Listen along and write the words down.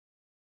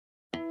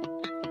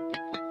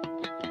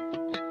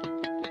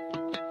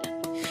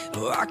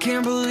Oh, I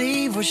can't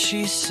believe what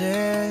she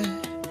said.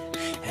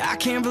 I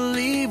can't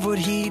believe what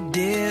he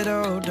did.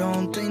 Oh,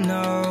 don't they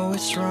know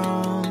it's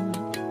wrong?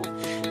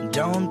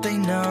 Don't they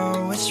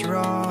know it's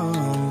wrong?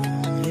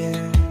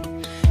 Yeah.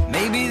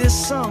 Maybe there's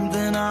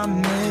something I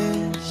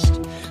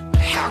missed,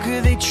 but how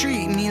could they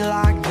treat me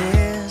like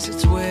this?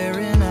 It's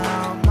wearing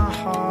out my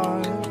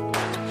heart,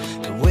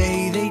 the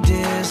way they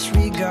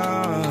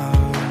disregard.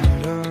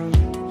 Oh,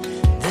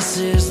 this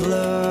is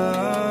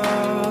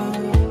love,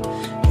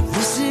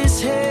 this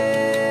is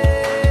hate.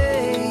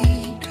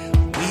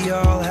 We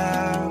all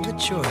have a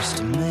choice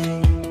to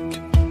make.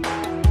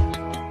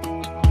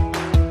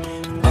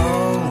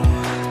 Oh,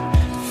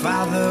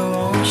 Father,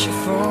 won't you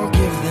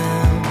forgive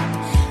them?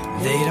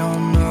 They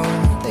don't know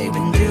what they've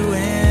been doing.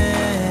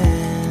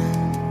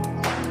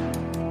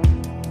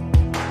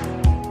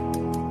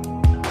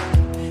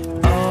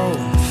 Oh,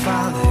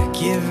 Father,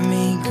 give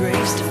me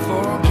grace to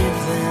forgive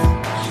them,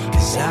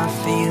 'cause I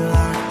feel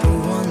like the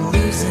one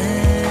losing.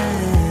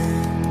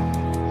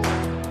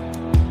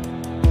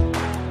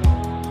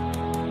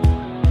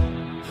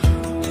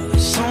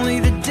 It's only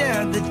the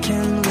dead that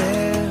can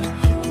live.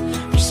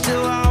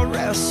 Still I'll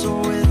wrestle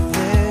with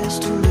this,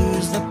 to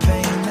lose the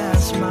pain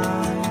that's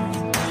mine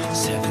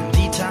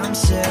 70 times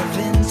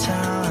 7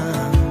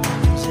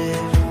 times,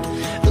 yeah.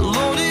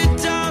 Lord, it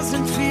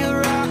doesn't feel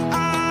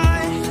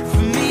right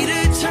for me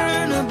to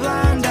turn a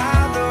blind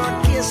eye, though I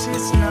guess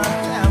it's not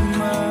that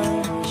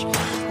much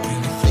when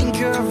you think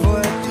of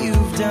what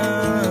you've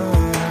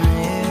done,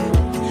 yeah.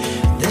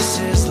 This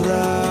is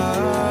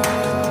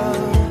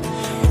love,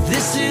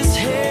 this is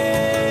hate.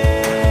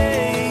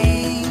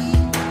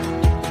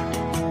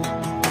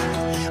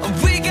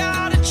 We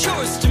got a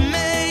choice to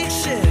make,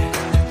 yeah.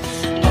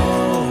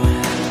 Oh,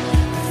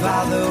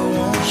 Father,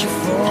 won't you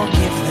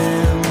forgive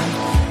them?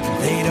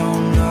 They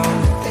don't know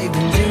what they've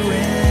been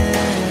doing.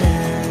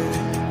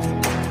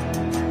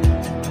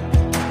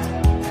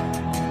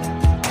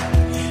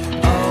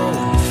 Oh,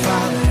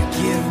 Father,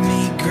 give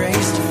me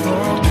grace to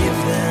forgive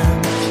them,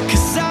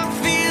 'cause I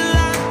feel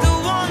like the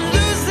one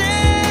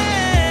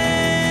losing.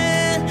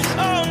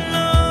 Oh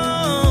no.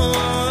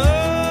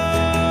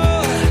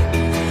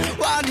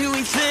 Why do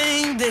we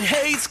think that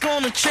hate's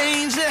gonna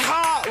change their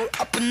heart? We're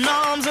up in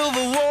arms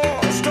over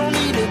wars, don't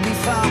need to be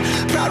far.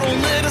 Pride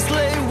won't let us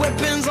lay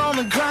weapons on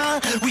the ground.